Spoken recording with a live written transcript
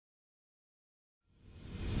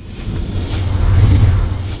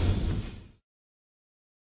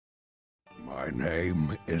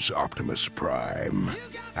name is Optimus Prime,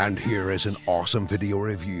 and here is an awesome video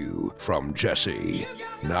review from Jesse.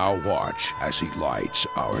 Now watch as he lights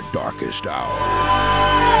our darkest hour.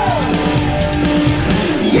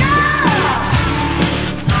 Yeah!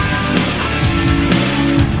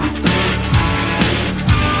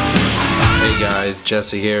 Hey guys,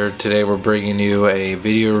 Jesse here. Today we're bringing you a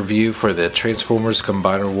video review for the Transformers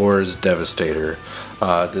Combiner Wars Devastator.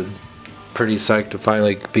 Pretty psyched to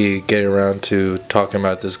finally be getting around to talking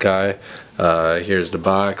about this guy. Here's the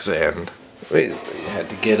box, and wait, had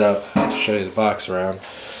to get up, show you the box around. In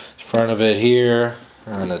front of it here,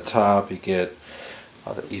 on the top you get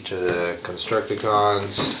each of the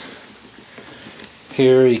Constructicons.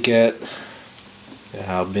 Here you get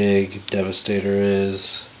how big Devastator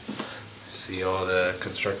is. See all the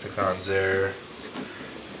Constructicons there,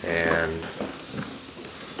 and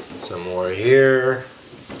some more here.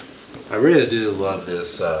 I really do love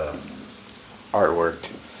this artwork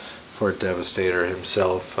for Devastator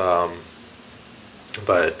himself,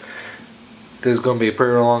 but this is going to be a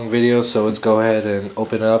pretty long video, so let's go ahead and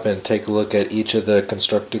open up and take a look at each of the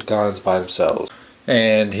Constructicons by themselves.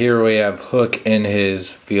 And here we have Hook in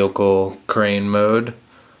his vehicle crane mode.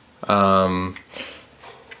 All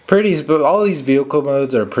these vehicle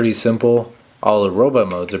modes are pretty simple. All the robot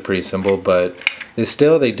modes are pretty simple, but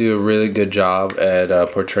they do a really good job at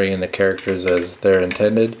portraying the characters as they're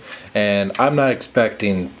intended. And I'm not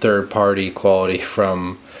expecting third-party quality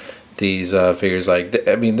from these figures. I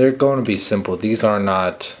mean, they're going to be simple. These are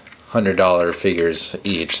not $100 figures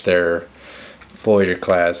each. They're Voyager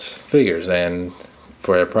class figures, and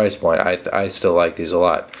for a price point, I still like these a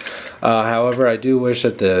lot. However, I do wish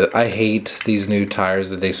that I hate these new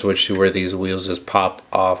tires that they switched to, where these wheels just pop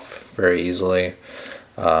off very easily.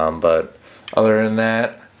 But other than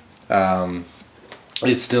that,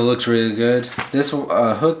 it still looks really good. This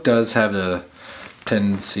Hook does have a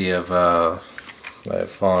tendency of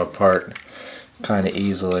falling apart kind of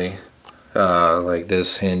easily, like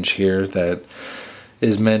this hinge here that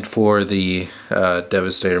is meant for the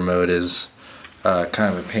Devastator mode is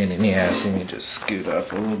kind of a pain in the ass. Let me just scoot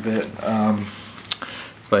up a little bit.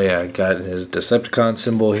 But yeah, got his Decepticon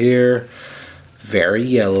symbol here, very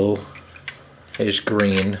yellow-ish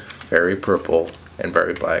green, very purple, and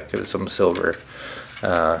very black with some silver.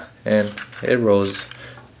 And it rolls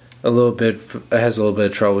a little bit. It has a little bit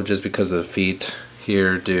of trouble just because of the feet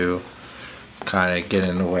here do kind of get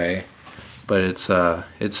in the way, but it's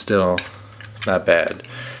still not bad.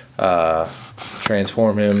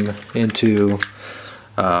 Transform him into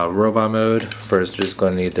robot mode. First, just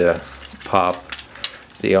going to need to pop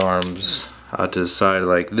the arms out to the side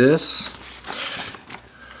like this.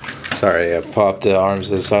 Sorry, I popped the arms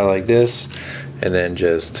to the side like this, and then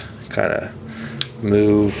just kind of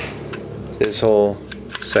move this whole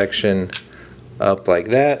section up like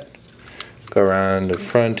that. Go around the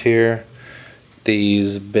front here.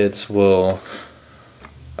 These bits will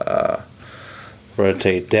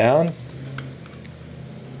rotate down.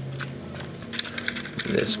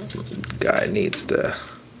 This guy needs to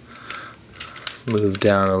move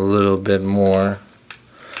down a little bit more,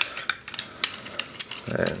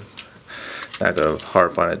 and not go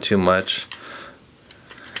harp on it too much.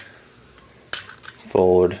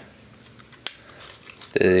 Fold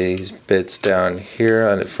these bits down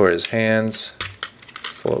here for his hands.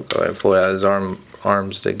 Go ahead and fold out his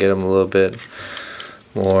arms to get him a little bit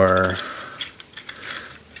more,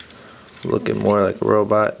 looking more like a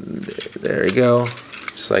robot. There you go,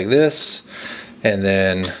 just like this. And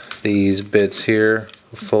then these bits here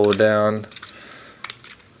fold down.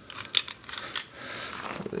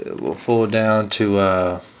 We'll fold down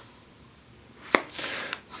to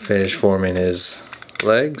finish forming his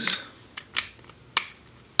legs.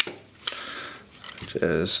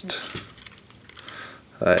 Just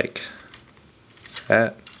like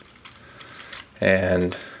that.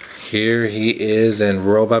 And here he is in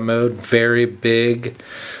robot mode, very big.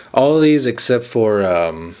 All of these except for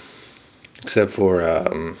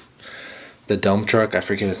the dump truck, I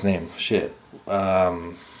forget his name, shit, are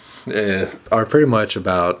pretty much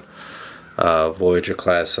about Voyager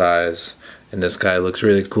class size, and this guy looks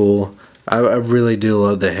really cool. I really do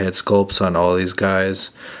love the head sculpts on all these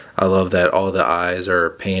guys. I love that all the eyes are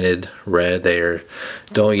painted red.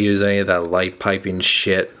 Don't use any of that light piping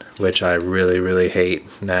shit, which I really hate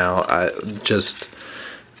now. I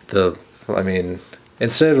mean,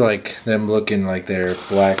 instead of like them looking like they're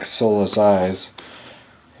black soulless eyes,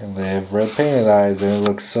 and they have red painted eyes, and it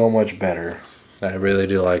looks so much better. I really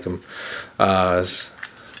do like them.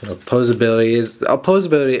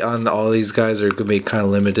 Posability on all these guys are going to be kind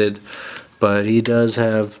of limited, but he does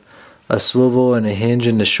have a swivel and a hinge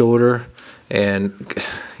in the shoulder, And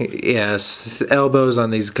yes, elbows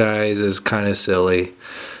on these guys is kind of silly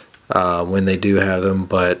when they do have them,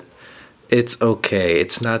 but it's okay.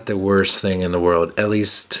 It's not the worst thing in the world. At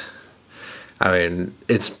least, I mean,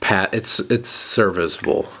 it's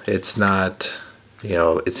serviceable. It's not, you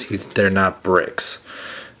know, they're not bricks.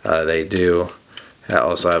 They do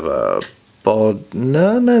also have a ball,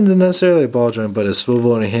 not necessarily a ball joint, but a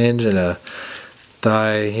swivel and a hinge and a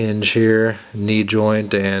thigh hinge here, knee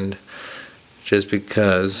joint, and just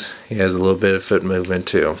because he has a little bit of foot movement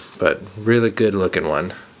too. But really good looking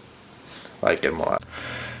one. Like him a lot.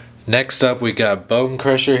 Next up we got Bone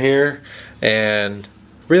Crusher here, and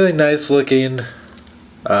really nice looking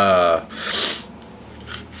brum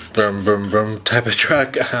brum brum type of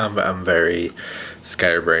truck. I'm very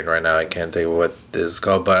scatterbrained right now. I can't think of what this is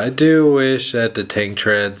called, but I do wish that the tank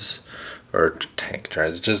treads,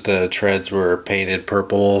 just the treads were painted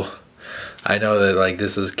purple. I know that like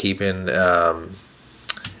this is keeping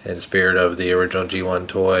in spirit of the original G1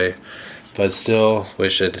 toy, but still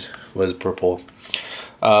wish it was purple.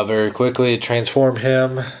 Very quickly transform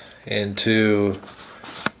him into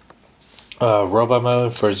robot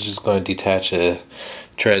mode. First, just going to detach the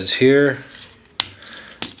treads here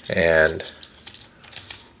and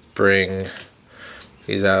bring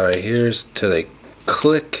these out right here till they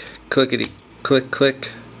click, clickety click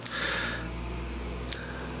click,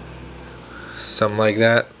 something like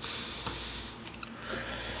that,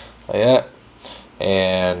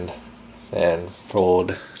 and then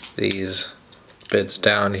fold these bits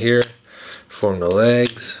down here, form the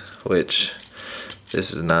legs, which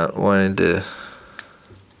this is not wanting to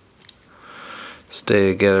stay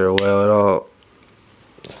together well at all.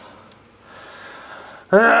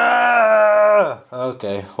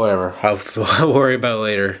 Okay, whatever, I'll worry about it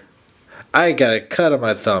later. I got a cut on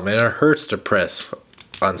my thumb and it hurts to press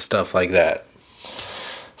on stuff like that.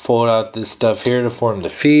 Fold out this stuff here to form the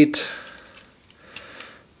feet.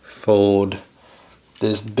 Fold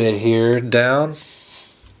this bit here down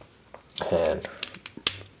and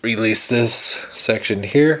release this section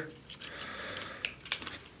here.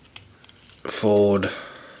 Fold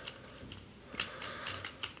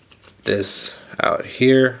this out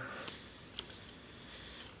here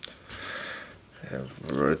and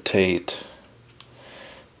rotate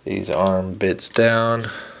these arm bits down.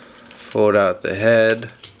 Fold out the head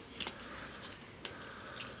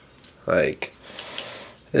like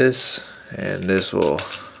this, and this will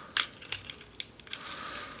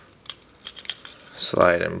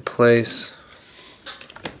slide in place.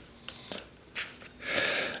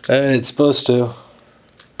 It's supposed to.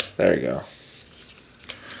 There you go.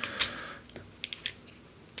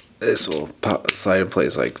 This will slide in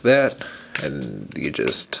place like that, and you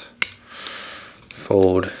just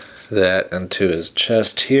fold that into his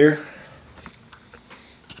chest here.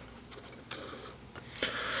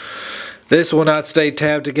 This will not stay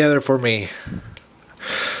tabbed together for me.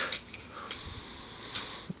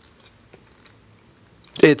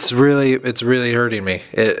 It's really hurting me.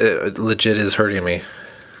 It legit is hurting me.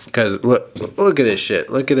 Because look at this shit.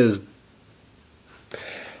 Look at his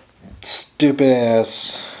stupid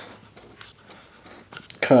ass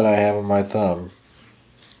cut I have on my thumb.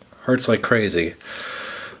 Hurts like crazy.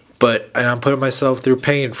 And I'm putting myself through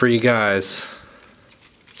pain for you guys.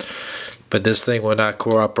 But this thing will not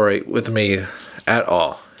cooperate with me at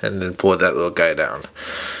all. And then pull that little guy down.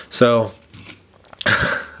 So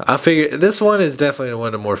I figure this one is definitely one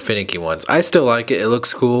of the more finicky ones. I still like it. It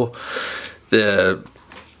looks cool.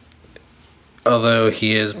 Although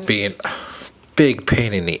he is being a big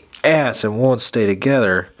pain in the ass and won't stay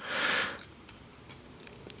together.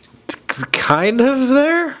 Kind of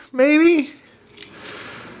there, maybe?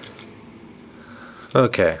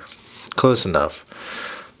 Okay, close enough.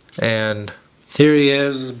 And here he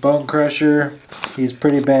is, Bone Crusher. He's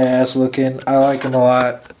pretty badass looking. I like him a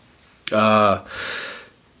lot. I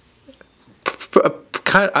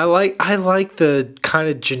like the kind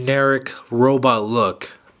of generic robot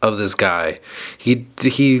look of this guy. He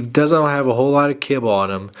doesn't have a whole lot of kibble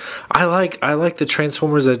on him. I like the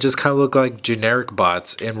Transformers that just kind of look like generic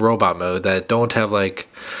bots in robot mode that don't have like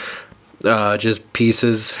just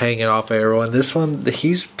pieces hanging off everyone. This one,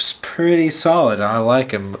 he's pretty solid. I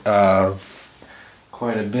like him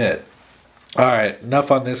quite a bit. Alright,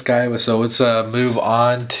 enough on this guy. So let's move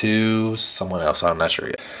on to someone else. I'm not sure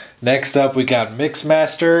yet. Next up, we got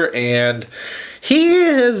Mixmaster, and he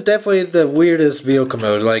is definitely the weirdest vehicle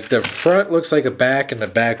mode. Like, the front looks like a back, and the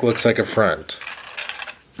back looks like a front.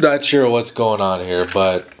 Not sure what's going on here,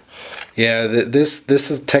 but yeah, this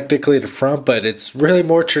is technically the front, but it's really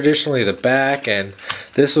more traditionally the back, and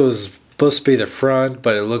this was supposed to be the front,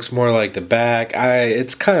 but it looks more like the back.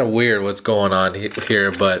 It's kind of weird what's going on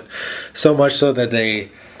here, but so much so that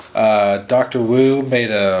they Dr. Wu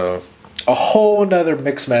made a whole nother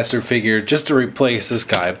Mixmaster figure just to replace this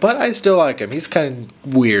guy. But I still like him. He's kind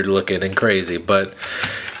of weird looking and crazy, but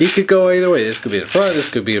he could go either way. This could be the front, this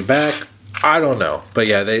could be the back. I don't know. But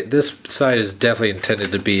yeah, this side is definitely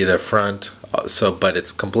intended to be the front, but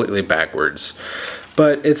it's completely backwards.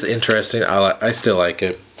 But it's interesting. I still like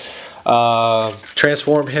it.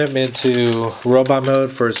 Transform him into robot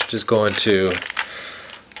mode. First, just going to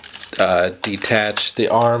detach the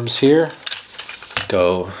arms here.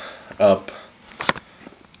 Go up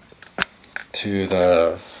to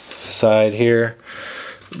the side here.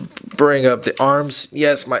 Bring up the arms.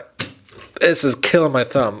 Yes, this is killing my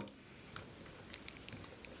thumb.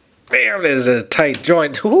 Man, this is a tight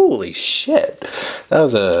joint. Holy shit. That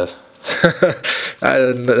was that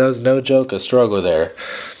was no joke, a struggle there.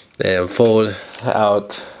 And fold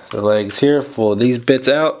out the legs here, fold these bits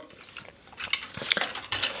out.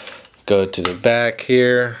 Go to the back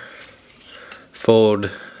here,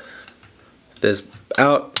 fold this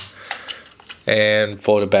out, and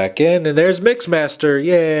fold it back in, and there's Mixmaster.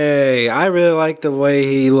 Yay! I really like the way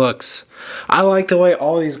he looks. I like the way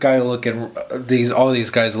all these guys look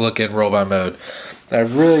in robot mode. I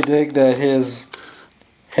really dig that his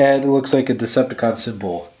head looks like a Decepticon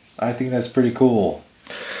symbol. I think that's pretty cool.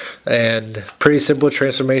 And pretty simple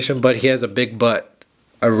transformation, but he has a big butt.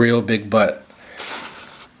 A real big butt.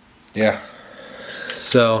 Yeah.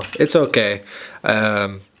 So, it's okay.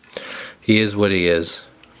 He is what he is.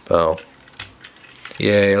 So,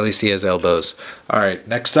 yeah, at least he has elbows. Alright,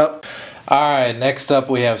 next up. Alright, next up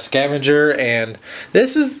we have Scavenger, and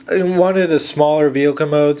this is one of the smaller vehicle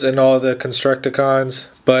modes in all the Constructicons,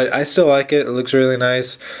 but I still like it. It looks really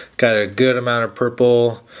nice. Got a good amount of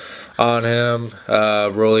purple on him.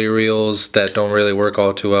 Rolly reels that don't really work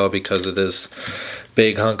all too well because of this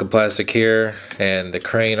big hunk of plastic here, and the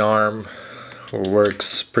crane arm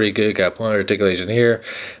works pretty good. Got plenty of articulation here.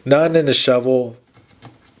 None in the shovel,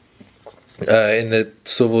 in the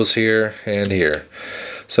swivels here and here.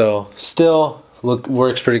 So still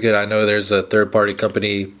works pretty good. I know there's a third-party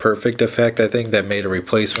company, Perfect Effect, I think, that made a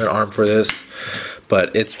replacement arm for this,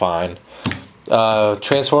 but it's fine.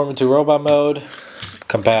 Transform into robot mode.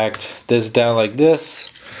 Compact this down like this.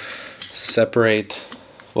 Separate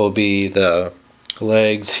will be the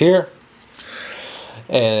legs here,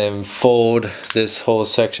 and fold this whole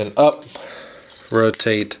section up.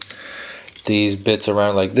 Rotate these bits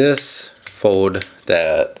around like this. Fold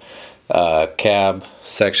that cab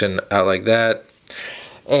section out like that,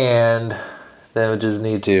 and then we just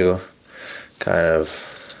need to kind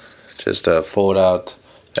of just fold out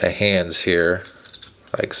the hands here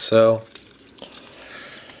like so.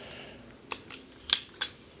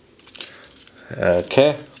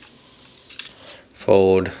 Okay,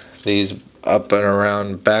 fold these up and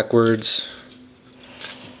around backwards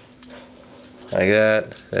like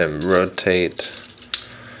that, then rotate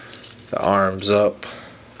the arms up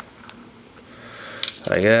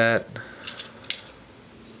like that.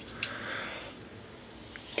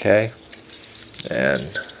 Okay,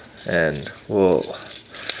 and we'll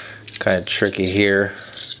kind of tricky here.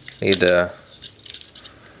 Need to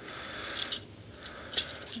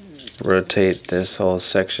rotate this whole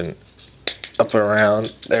section up and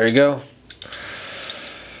around. There you go.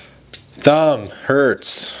 Thumb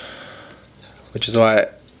hurts, which is why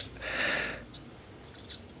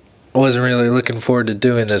I wasn't really looking forward to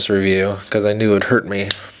doing this review, because I knew it would hurt me,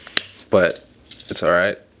 but it's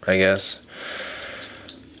alright, I guess.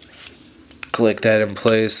 Click that in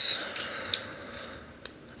place.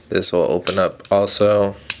 This will open up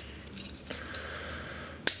also.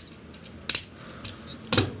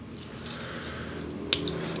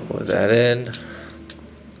 Fold that in.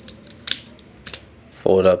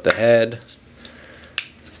 Fold up the head.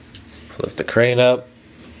 Lift the crane up.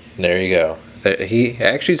 There you go. He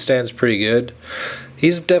actually stands pretty good.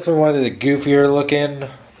 He's definitely one of the goofier looking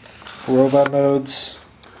robot modes,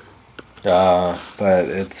 but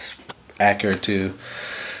it's accurate to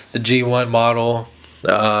the G1 model.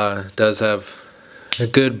 Does have a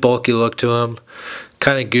good bulky look to him,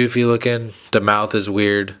 kind of goofy looking. The mouth is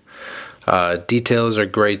weird. Details are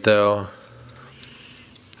great though.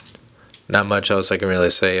 Not much else I can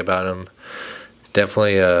really say about him.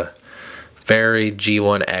 Definitely a very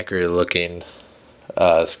G1 accurate looking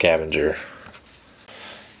Scavenger.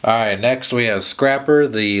 Alright, next we have Scrapper,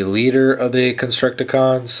 the leader of the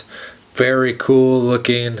Constructicons. Very cool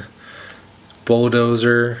looking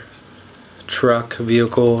bulldozer truck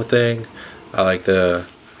vehicle thing. I like the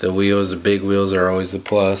wheels. The big wheels are always a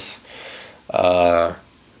plus.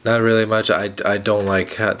 not really much. I don't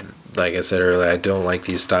like like I said earlier, I don't like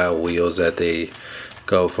these style wheels that they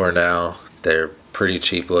go for now. They're pretty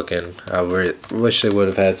cheap looking. I wish they would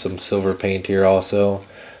have had some silver paint here also,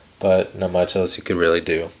 but not much else you could really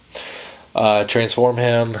do. Transform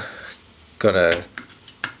him. Gonna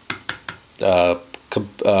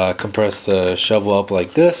compress the shovel up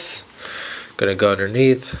like this. Gonna go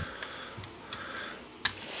underneath.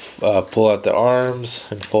 Pull out the arms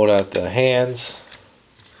and fold out the hands.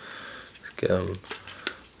 Get them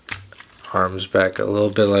arms back a little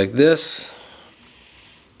bit like this,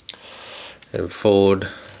 and fold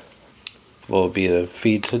will be the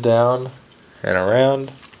feet down and around,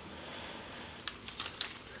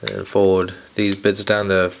 and fold these bits down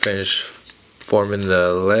to finish forming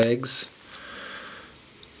the legs.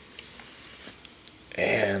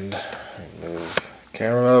 And move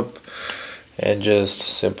camera up and just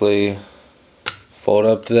simply fold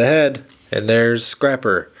up to the head, and there's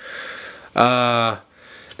Scrapper.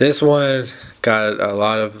 This one got a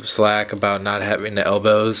lot of slack about not having the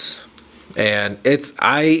elbows, and there's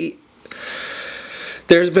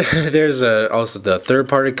also the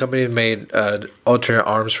third-party company made alternate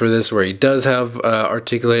arms for this, where he does have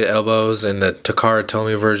articulated elbows, and the Takara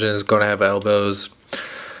Tomy version is going to have elbows.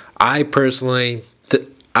 I personally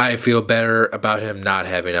I feel better about him not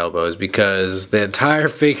having elbows, because the entire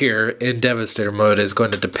figure in Devastator mode is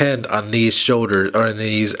going to depend on these shoulders or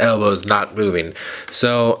these elbows not moving.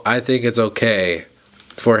 So I think it's okay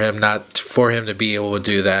for him to be able to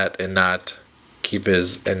do that and not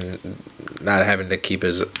having to keep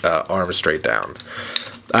his arms straight down.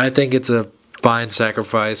 I think it's a fine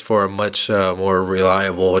sacrifice for a much more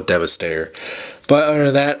reliable Devastator. But other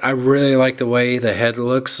than that, I really like the way the head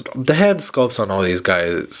looks. The head sculpts on all these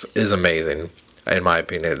guys is amazing, in my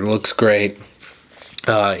opinion. It looks great.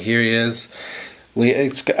 Here he is.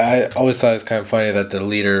 I always thought it was kind of funny that the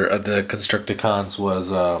leader of the Constructicons was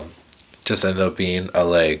just ended up being a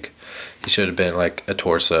leg. He should have been like a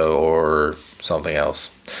torso or something else.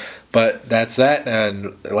 But that's that.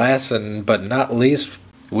 And last but not least,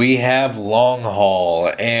 we have Long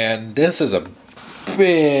Haul. And this is a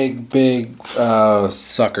big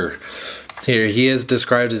sucker. Here he is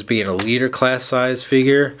described as being a leader class size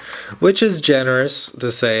figure, which is generous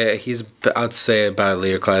to say. I'd say about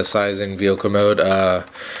leader class size in vehicle mode.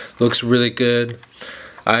 Looks really good.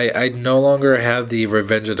 I no longer have the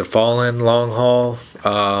Revenge of the Fallen Long Haul,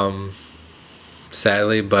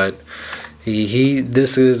 sadly, but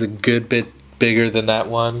this is a good bit bigger than that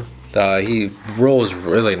one. He rolls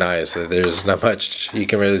really nice. There's not much you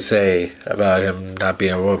can really say about him not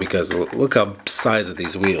being a roll, because look how size of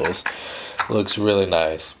these wheels. Looks really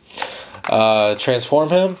nice. Transform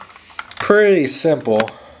him, pretty simple.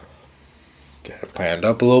 Get it panned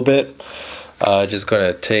up a little bit. Just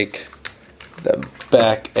gonna take the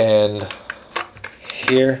back end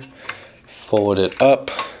here, fold it up.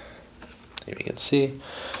 If you can see,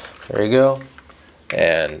 there you go,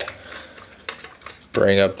 and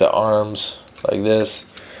bring up the arms like this.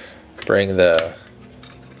 Bring the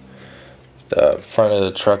front of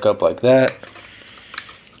the truck up like that.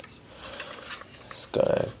 Just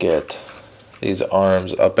gonna get these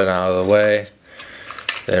arms up and out of the way.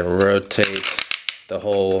 Then rotate the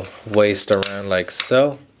whole waist around like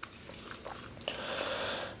so.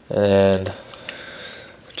 And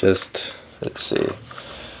just, let's see,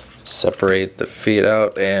 separate the feet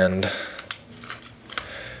out and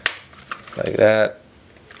like that.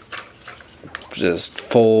 Just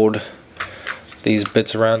fold these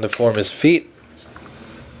bits around to form his feet.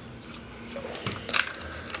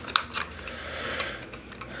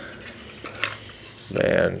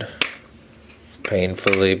 And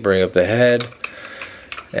painfully bring up the head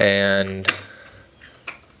and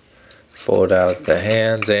fold out the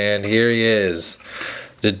hands, and here he is,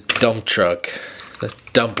 the dump truck, the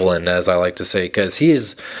dumpling, as I like to say, because he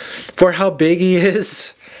is, for how big he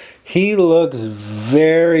is, he looks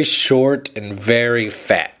very short and very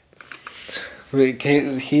fat.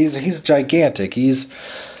 He's gigantic. He's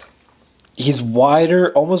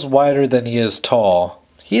wider, almost wider than he is tall.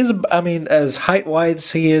 I mean, as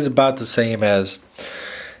height-wise, he is about the same as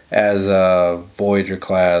Voyager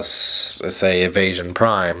class, say Evasion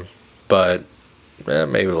Prime, but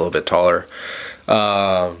maybe a little bit taller.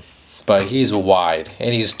 But he's wide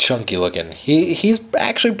and he's chunky looking. He's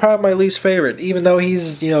actually probably my least favorite, even though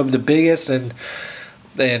he's the biggest and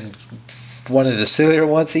one of the sillier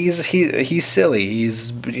ones. He's silly.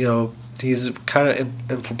 He's he's kind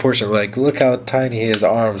of in proportion. Like, look how tiny his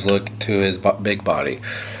arms look to his big body,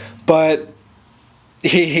 but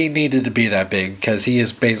he needed to be that big because he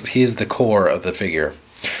is the core of the figure.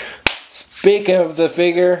 Speaking of the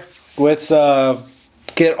figure, let's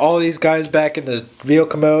get all these guys back into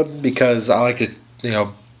vehicle mode, because I like to, you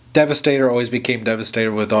know, Devastator always became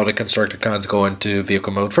Devastator with all the Constructicons going to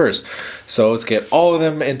vehicle mode first. So let's get all of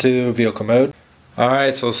them into vehicle mode.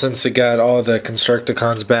 Alright, so since we got all the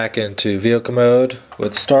Constructicons back into vehicle mode,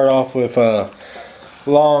 let's start off with a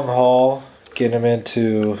long haul, get him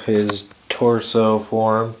into his torso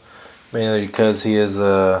form, mainly because he is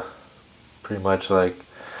pretty much like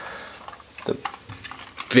the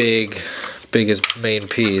biggest main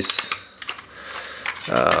piece.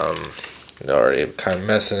 Already kind of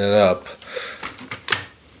messing it up.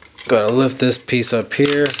 Gonna lift this piece up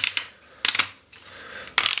here,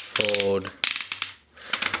 fold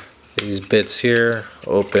these bits here,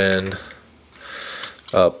 open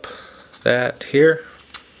up that here,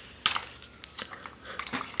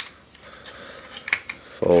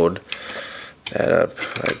 fold that up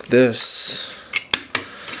like this,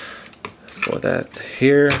 fold that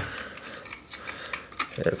here,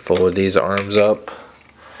 and fold these arms up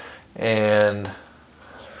and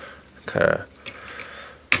kind of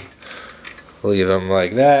leave them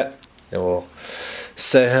like that, and we'll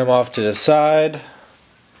set him off to the side.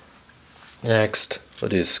 Next, we'll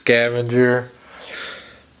do scavenger.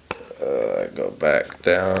 Go back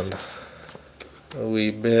down a wee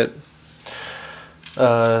bit.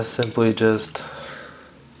 Simply just,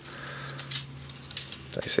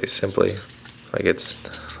 I say simply, like it's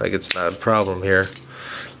not a problem here.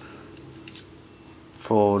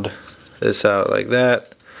 Fold this out like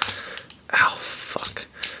that. Ow, fuck.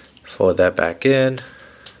 Fold that back in.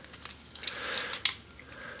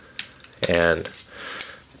 And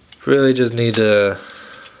really just need to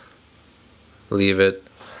leave it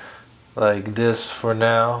like this for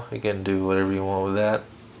now. You can do whatever you want with that.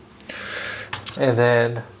 And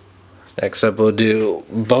then next up we'll do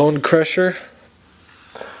Bone Crusher.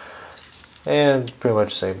 And pretty much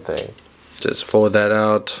the same thing. Just fold that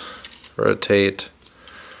out, rotate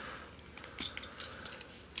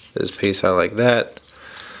this piece out like that,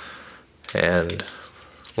 and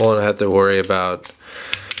won't have to worry about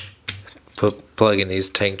plugging these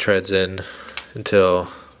tank treads in until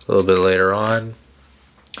a little bit later on.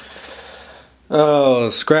 Oh,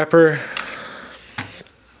 scrapper.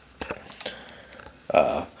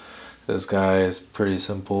 This guy is pretty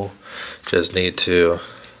simple. Just need to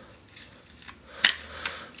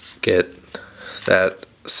get that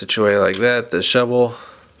situated like that, the shovel.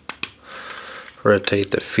 Rotate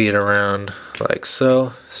the feet around like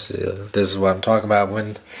so. See, this is what I'm talking about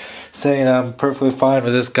when saying I'm perfectly fine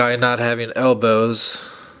with this guy not having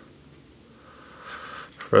elbows.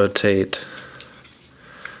 Rotate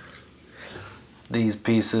these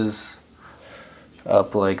pieces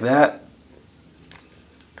up like that.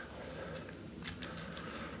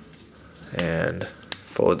 And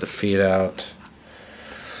fold the feet out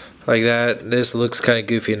like that. This looks kind of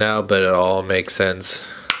goofy now, but it all makes sense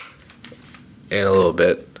in a little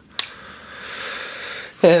bit.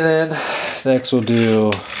 And then next we'll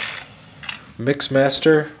do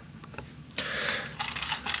Mixmaster.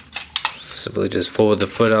 Simply just fold the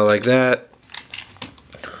foot out like that.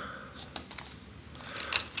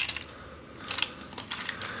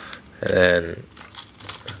 And then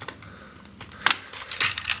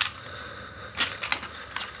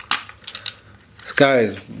this guy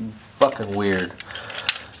is fucking weird.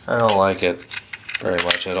 I don't like it very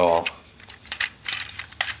much at all.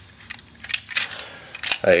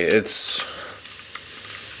 Like, it's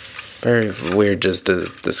very weird just to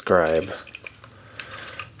describe.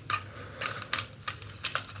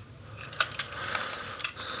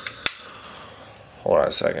 Hold on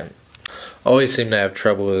a second. Always seem to have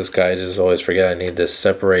trouble with this guy. I just always forget I need to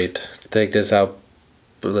separate. Take this out,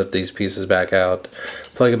 lift these pieces back out,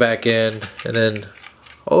 plug it back in, and then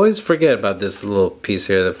always forget about this little piece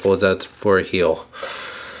here that folds out for a heel.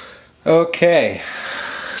 Okay,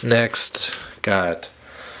 next got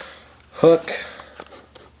hook,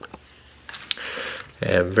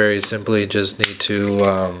 and very simply just need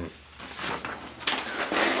to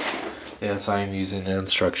yes, I am using the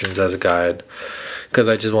instructions as a guide because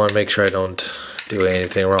I just want to make sure I don't do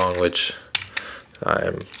anything wrong, which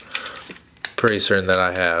I'm pretty certain that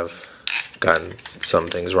I have gotten some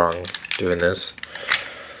things wrong doing this.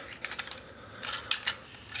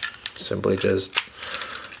 Simply just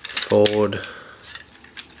fold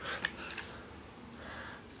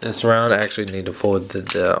this around. I actually need to fold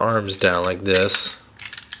the arms down like this.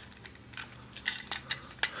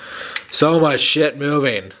 So much shit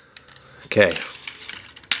moving. Okay,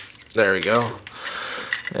 there we go.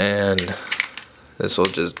 And this will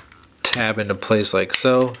just tab into place like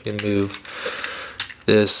so. You move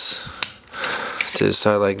this to the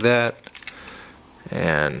side like that,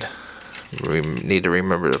 and We need to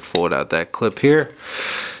remember to fold out that clip here.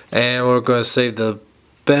 And we're going to save the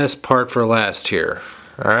best part for last here.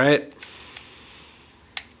 Alright?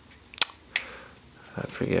 I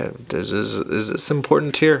forget. Is this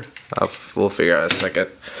important here? We'll figure out in a second.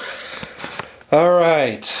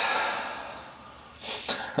 Alright.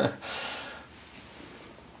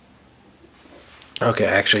 Okay,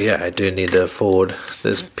 actually, yeah, I do need to fold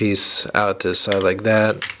this piece out to the side like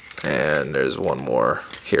that. And there's one more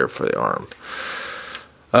here for the arm.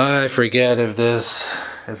 I forget if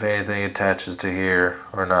anything attaches to here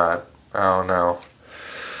or not. I don't know.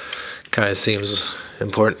 Kind of seems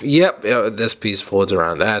important. Yep, this piece folds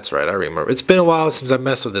around. That's right, I remember. It's been a while since I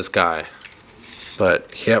messed with this guy.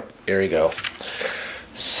 But, yep, here we go.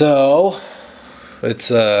 So,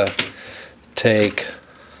 let's take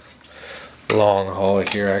long haul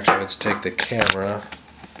here. Actually, let's take the camera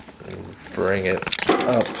and bring it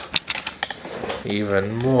up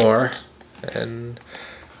even more. And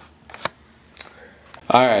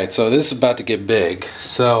alright, so this is about to get big.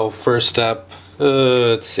 So first step,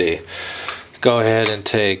 let's see, go ahead and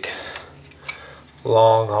take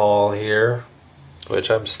long haul here,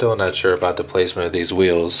 which I'm still not sure about the placement of these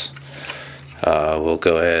wheels. We'll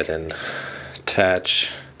go ahead and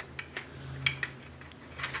attach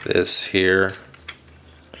this here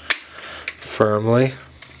firmly,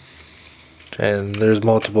 and there's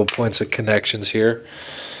multiple points of connections here.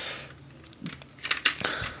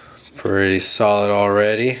 Pretty solid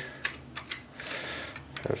already.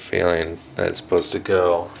 I'm feeling that's supposed to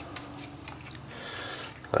go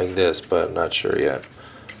like this, but I'm not sure yet.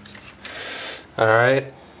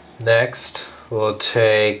 Alright, next we'll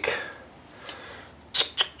take,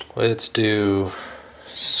 let's do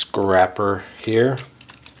scrapper here.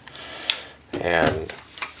 And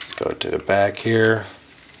go to the back here.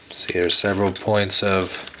 See, there's several points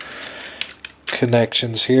of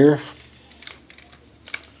connections here.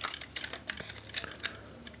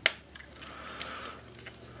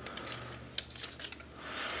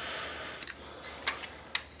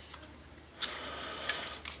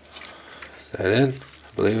 Is that in?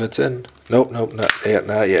 I believe it's in. Nope, not yet.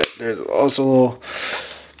 There's also a little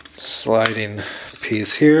sliding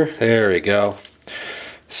piece here. There we go.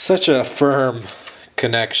 Such a firm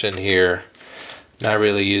connection here. Not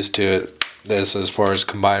really used to it. This, as far as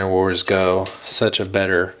combiner wars go, such a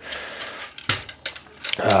better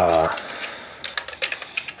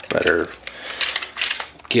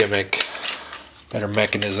gimmick, better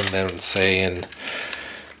mechanism than, say, in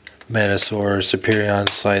Menace or Superion.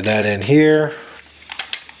 Slide that in here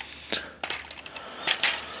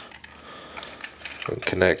and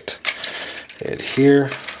connect it here.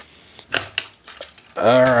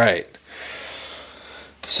 Alright,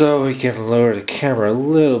 so we can lower the camera a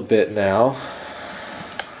little bit now.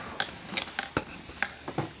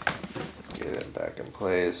 Get it back in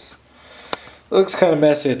place. Looks kind of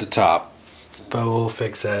messy at the top, but we'll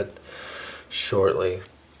fix that shortly.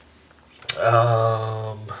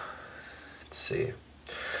 Let's see. I'm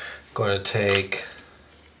going to take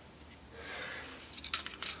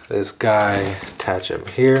this guy, attach him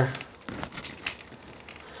here.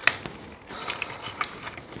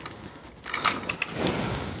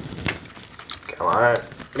 Alright,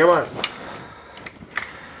 come on.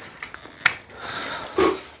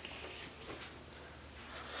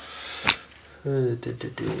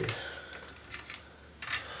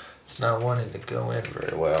 It's not wanting to go in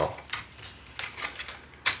very well.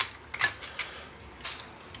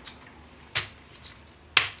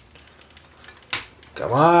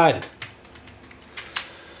 Come on.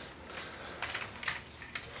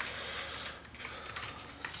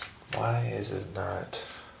 Why is it not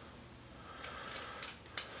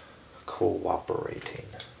cooperating?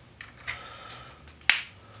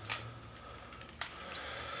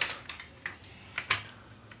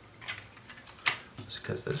 It's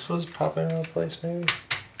because this was popping into place, maybe?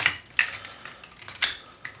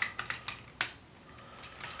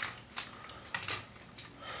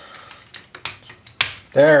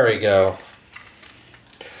 There we go.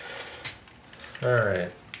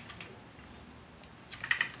 Alright.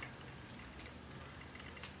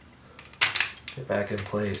 Get back in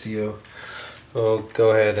place, you. We'll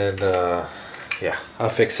go ahead and, yeah, I'll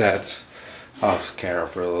fix that off camera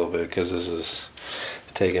for a little bit because this is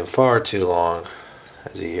taking far too long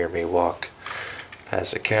as you hear me walk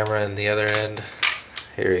past the camera in the other end.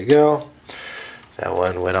 Here you go. That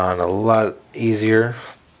one went on a lot easier.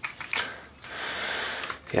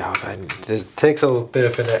 Yeah, this takes a little bit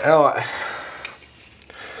of finesse. Oh, I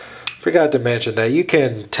forgot to mention that you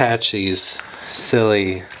can attach these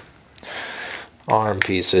silly arm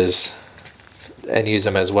pieces and use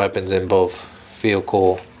them as weapons in both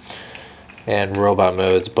vehicle and robot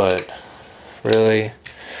modes, but really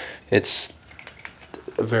it's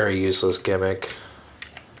a very useless gimmick.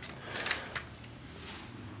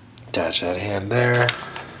 Attach that hand there.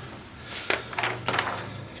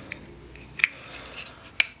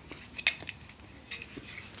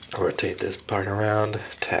 Rotate this part around,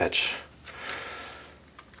 attach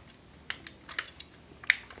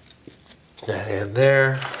that hand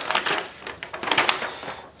there,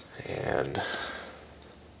 and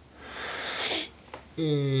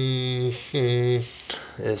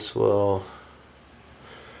this will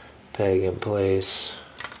peg in place.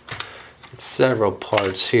 It's several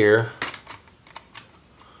parts here.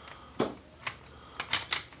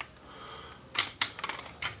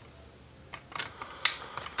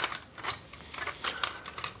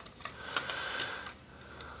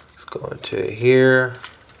 Go into here,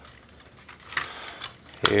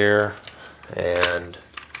 here, and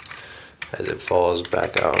as it falls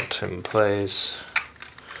back out in place.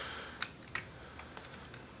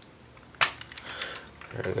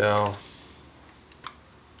 There we go.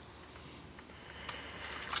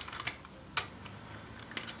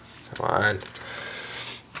 Come on.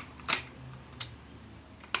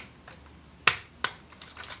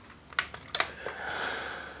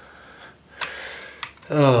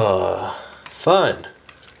 Oh, fun.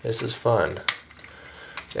 This is fun.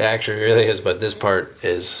 It actually really is, but this part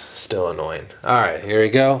is still annoying. Alright, here we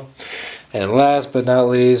go. And last but not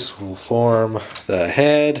least, we'll form the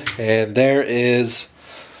head. And there is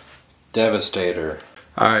Devastator.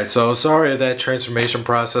 Alright, so sorry if that transformation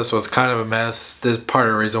process was kind of a mess. This is part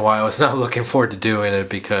of the reason why I was not looking forward to doing it,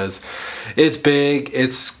 because it's big,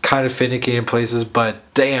 it's kind of finicky in places, but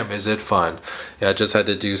damn is it fun. Yeah, I just had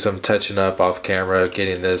to do some touching up off camera,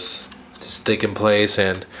 getting this to stick in place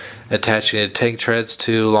and attaching the tank treads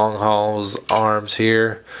to Long Haul's arms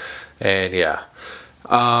here. And yeah,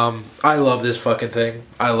 I love this fucking thing.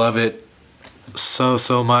 I love it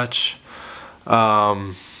so much.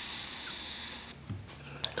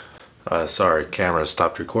 Sorry, camera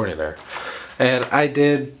stopped recording there. And I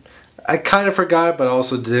kind of forgot, but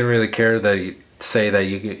also didn't really care that you say that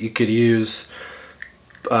you could use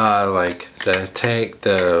like the tank,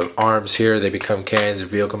 the arms here, they become cannons in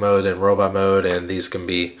vehicle mode and robot mode, and these can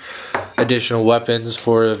be additional weapons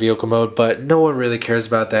for the vehicle mode, but no one really cares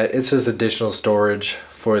about that. It's just additional storage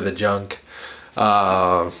for the junk.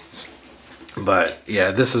 But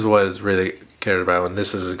yeah, this is what is really cared about, and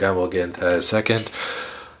this is a gun we'll get into in a second.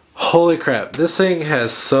 Holy crap, this thing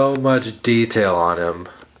has so much detail on him.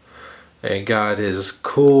 And got his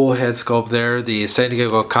cool head sculpt there. The San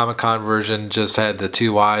Diego Comic-Con version just had the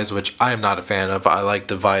two eyes, which I'm not a fan of. I like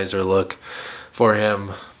the visor look for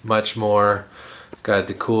him much more. Got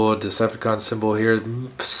the cool Decepticon symbol here.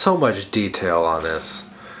 So much detail on this.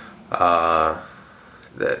 That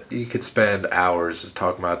you could spend hours just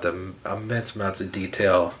talking about the immense amounts of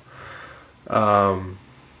detail. On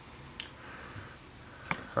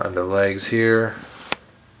the legs here.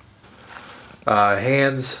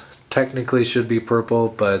 Hands technically should be purple,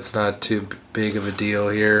 but it's not too big of a deal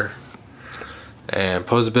here. And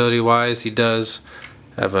posability wise, he does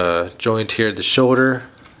have a joint here at the shoulder,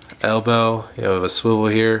 elbow, you have a swivel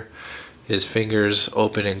here, his fingers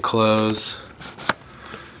open and close.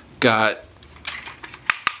 Got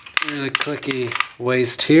really clicky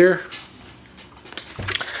waist here,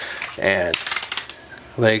 and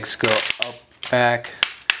legs go up, back,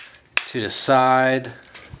 to the side.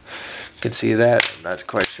 You can see that, I'm not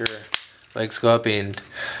quite sure. Legs go up, and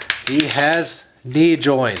he has knee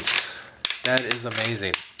joints. That is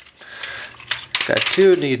amazing. Got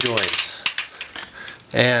two knee joints.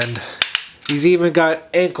 And he's even got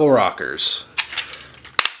ankle rockers.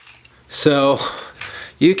 So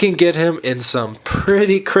you can get him in some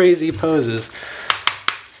pretty crazy poses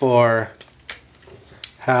for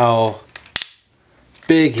how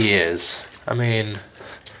big he is. I mean,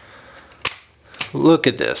 look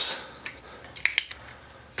at this.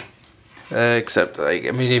 Except, like,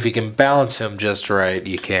 I mean, if you can balance him just right,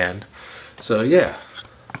 you can. So, yeah.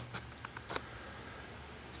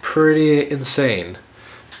 Pretty insane.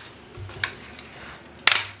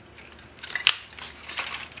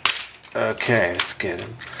 Okay, let's get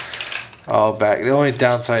him all back. The only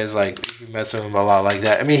downside is, like, you can mess with him a lot like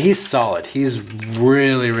that. I mean, he's solid. He's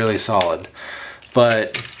really solid.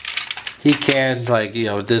 But he can, like, you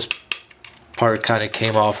know, this part kind of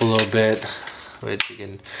came off a little bit, which you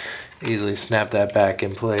can easily snap that back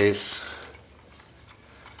in place.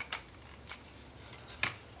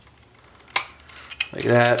 Like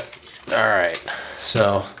that. Alright,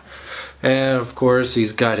 so, and of course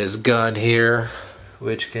he's got his gun here,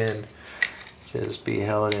 which can just be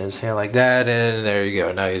held in his hand like that, and there you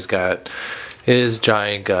go. Now he's got his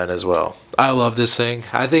giant gun as well. I love this thing.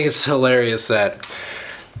 I think it's hilarious that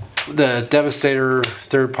the Devastator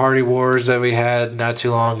third-party wars that we had not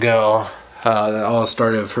too long ago, that all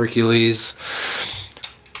started with Hercules.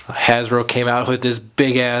 Hasbro came out with this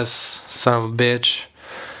big-ass son of a bitch.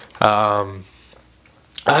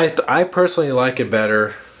 I personally like it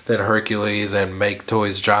better than Hercules and Make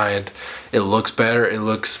Toys Giant. It looks better. It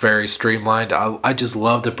looks very streamlined. I just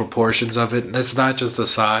love the proportions of it. And it's not just the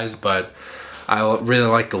size, but I really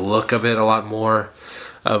like the look of it a lot more.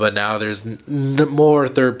 But now there's more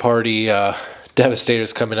third-party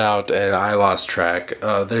Devastators coming out, and I lost track.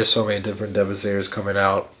 There's so many different Devastators coming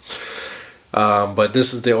out. But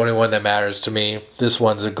this is the only one that matters to me. This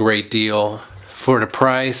one's a great deal for the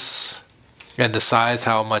price and the size,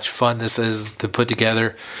 how much fun this is to put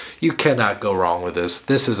together. You cannot go wrong with this.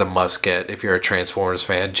 This is a must get if you're a Transformers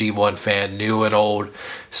fan, G1 fan, new and old.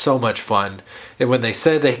 So much fun. And when they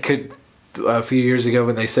said they could, a few years ago,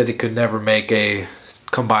 when they said they could never make a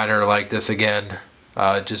combiner like this again,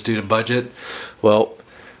 just due to budget, well,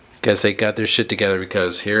 guess they got their shit together,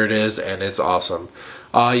 because here it is, and it's awesome.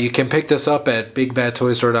 You can pick this up at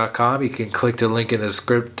bigbadtoystore.com. You can click the link in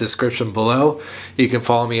the description below. You can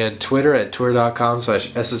follow me on Twitter at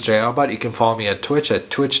twitter.com/ssjautobot. You can follow me on Twitch at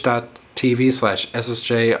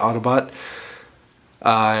twitch.tv/ssjautobot.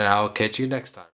 And I'll catch you next time.